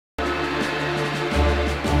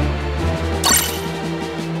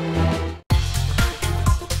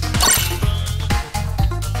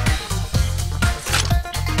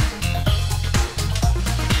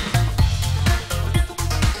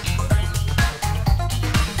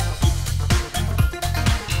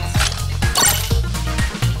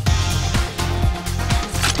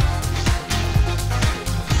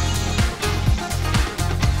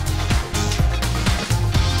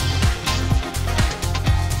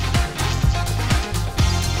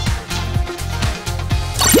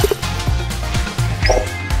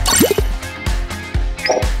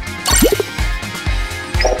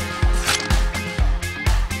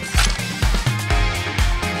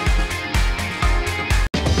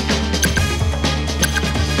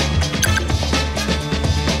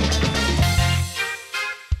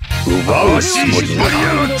奪うつもりなら死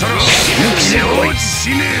ぬ気で来い。し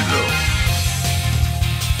ねえぞ。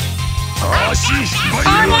足引っ張り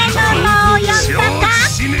やがったら承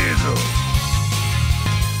知しねえぞ。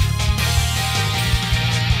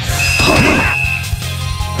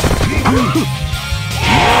守っ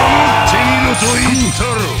てみろと言った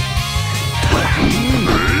ろ。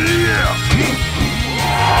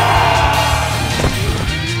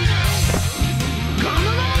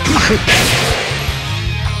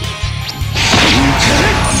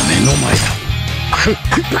目の前だ。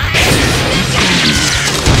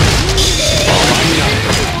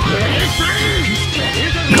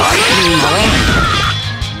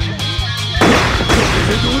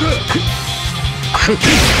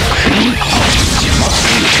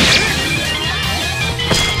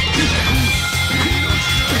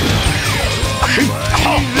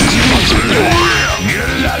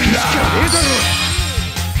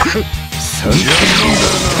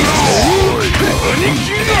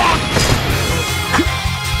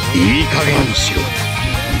いい加減にしろ。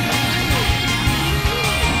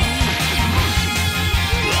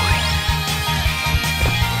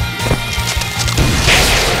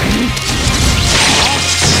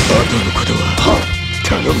後のことは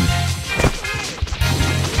頼む。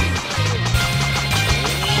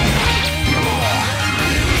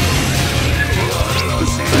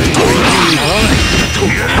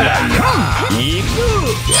行く。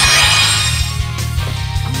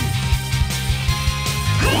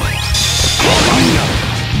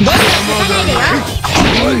僕は勝たないでよ。な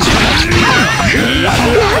んてことするの？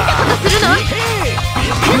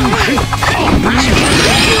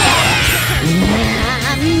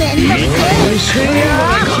めんどくせえ。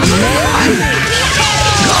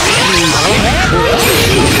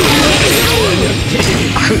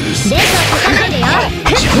レースは勝たないでよ。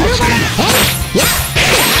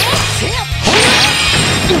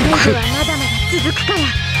僕はまだまだ続くから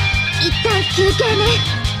一旦休憩ね。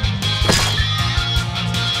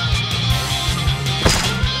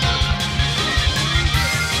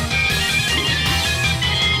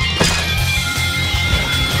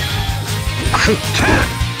相手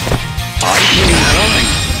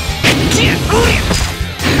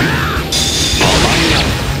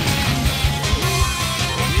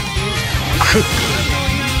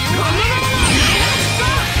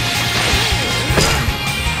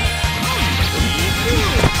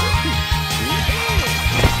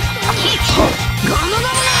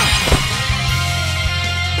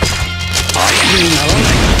にならな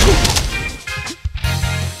い。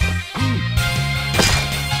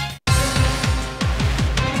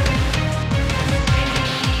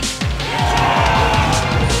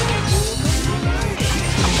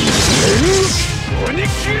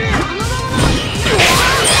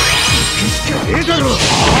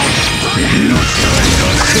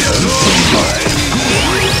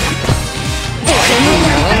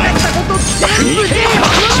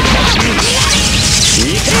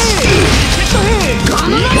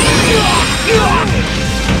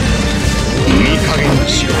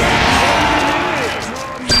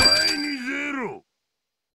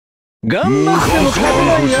頑張っても勝て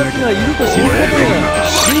ない奴がいると知ることが。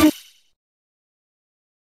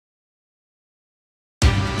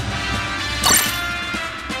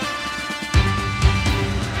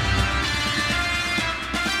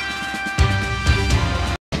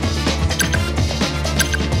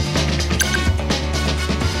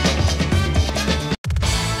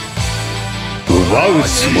奪う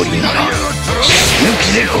つもりなら死ぬ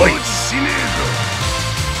気で来い。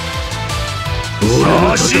俺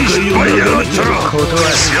の戦いをやがったら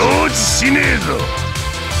承知しねえぞ。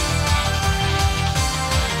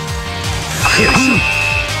相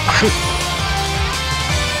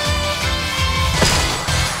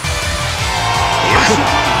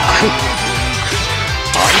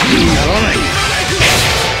手にならない。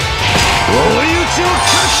追い打ちをか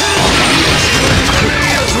ける。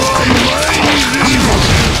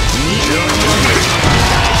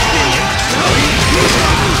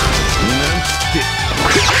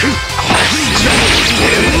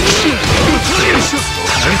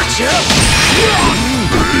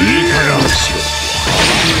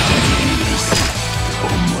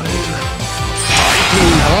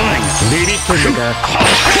ビビってんのか。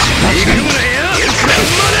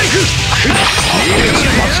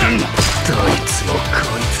どいつもこ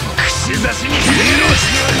いつも串刺しに命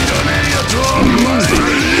はいらねえやつはお前相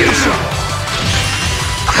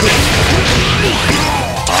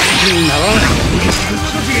手にならない。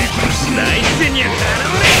大戦にはかな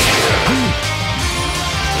わねえ。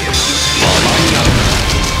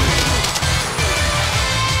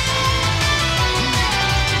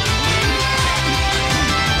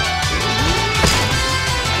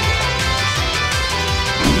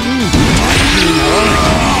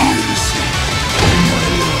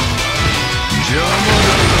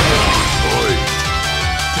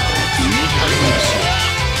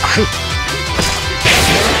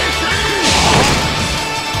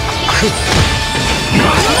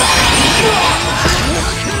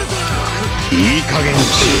いい加減にし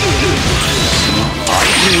ろ。相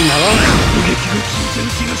手にならない。攻撃が効いてる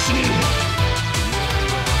気がしねえ。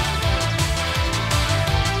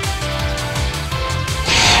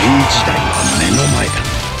新時代は目の前だ。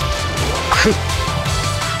くっ。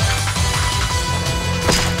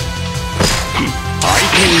相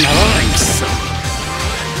手にならないんさ。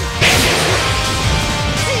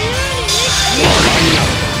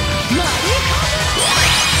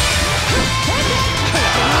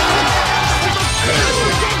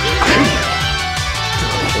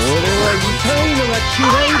痛いのが嫌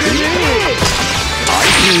いでね。相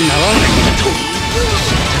手にならないと。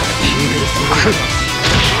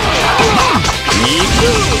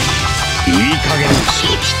いい加減にし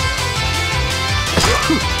ろ。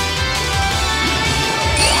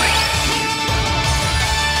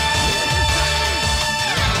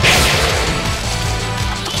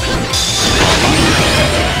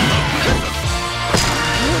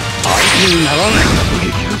相手にならない。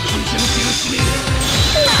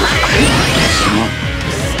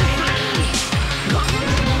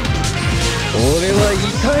俺は痛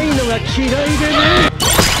いのが嫌いでね。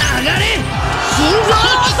上がれ心臓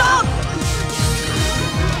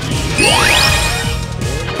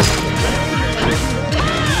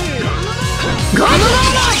ゴムゴム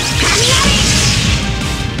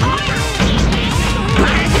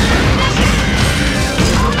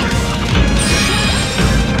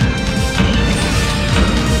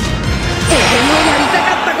俺のやりたか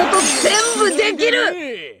ったこと全部できる。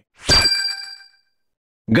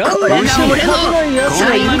これが俺の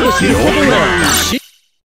最高の仕事だ。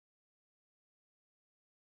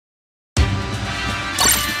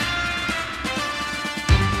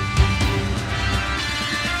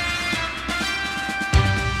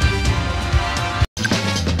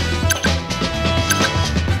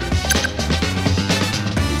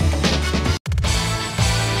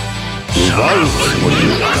奪うつもり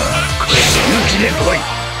なら死ぬ気で来い。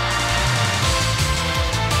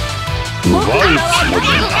奪うつもり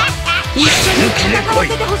なら一緒に戦わせ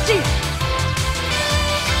てほしい。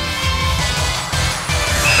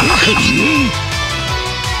相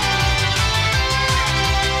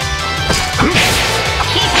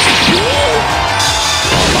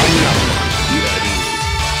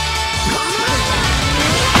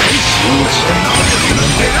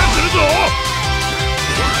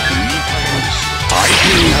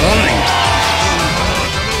手にならないんだ。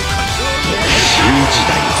新時代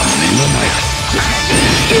は目の前だ。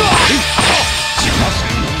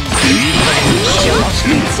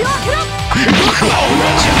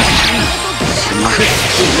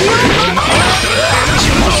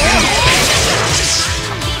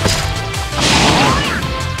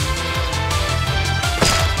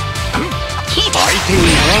相手に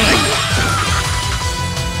ならないんだ。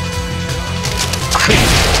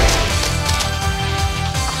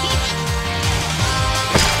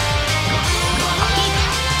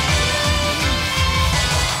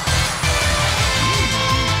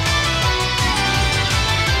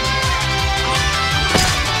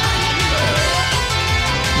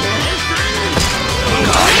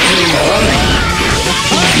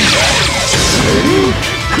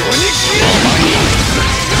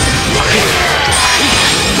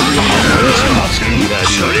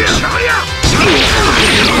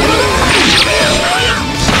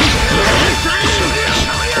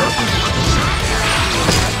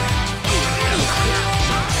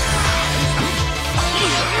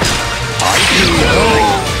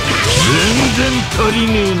足り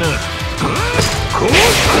ねえな。こうさ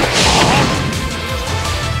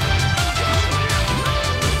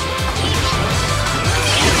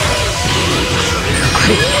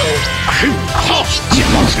邪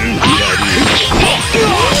魔するんだ。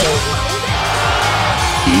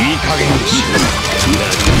いい加減にしろ。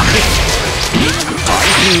相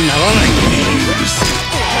手にならないで許す。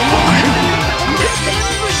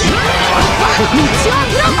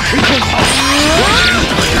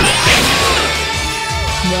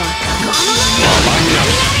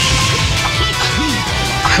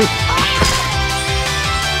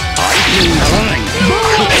相手にならないんだ。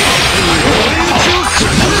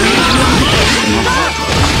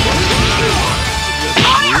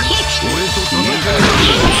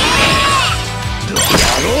野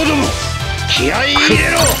郎ども、気合い入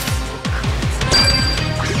れろ。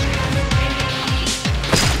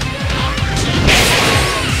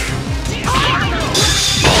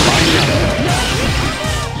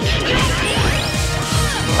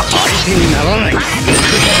相手にならない。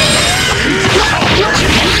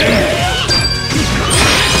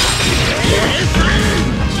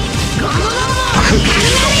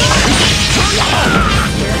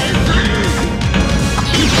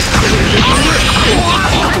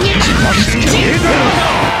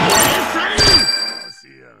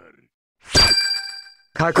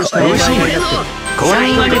隠したお前がやってこん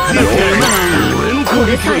なに強くな俺の攻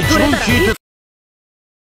撃が一番効いて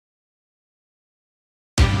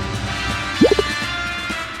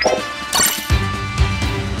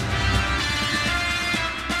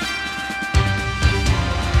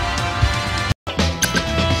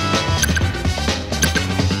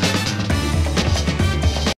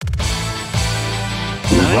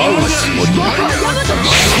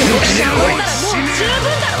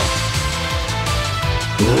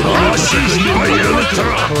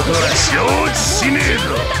承知しねえぞ。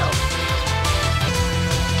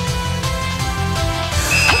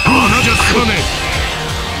穴じゃ済まねえ。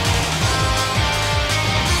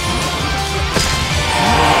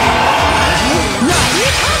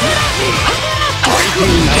相手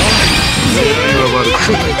にならない。狙いは悪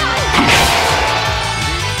くない。甘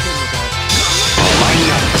い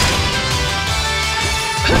な。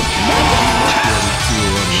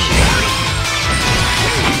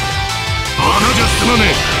穴じゃ済まね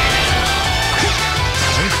え。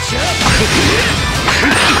カ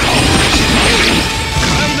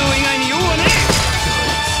イドウ以外に用はねえ。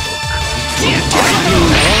相手に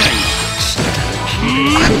ならない。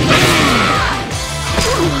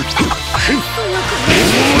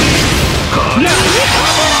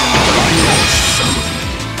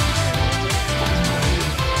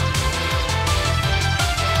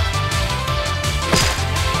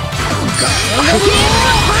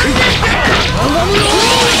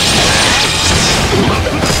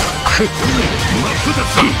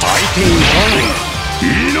相手にならない。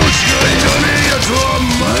命がいらねえやつは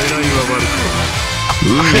狙いは悪く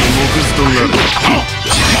運の木図となる。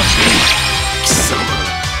貴様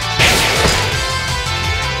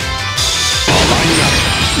甘いな。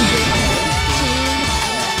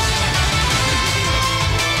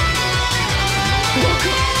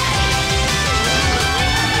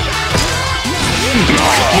相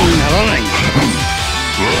手にならない。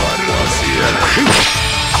笑わせやる。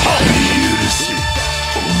許せ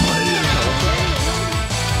お前ら。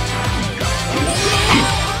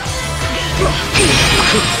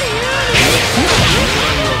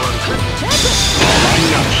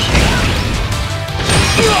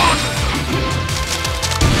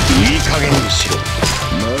いい加減にしろ。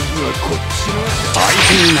まずはこっちの相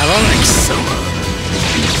手にならない貴様。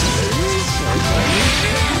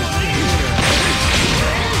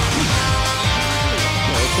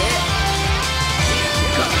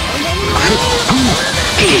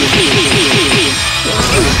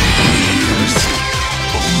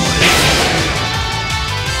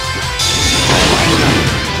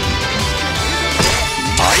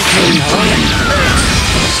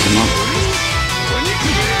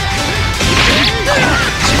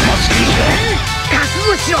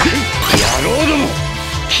野郎ども、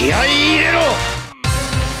気合い入れろ。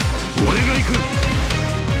俺が行く。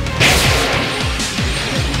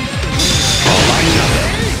甘いな。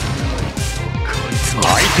こいつは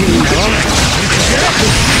相手にならない。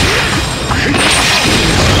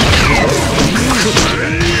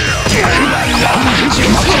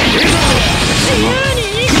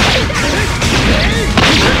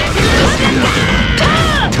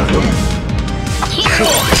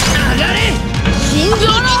心臓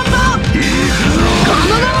の音。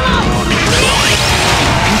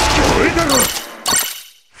これが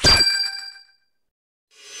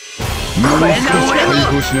俺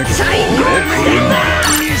の最後のプレゼンだ。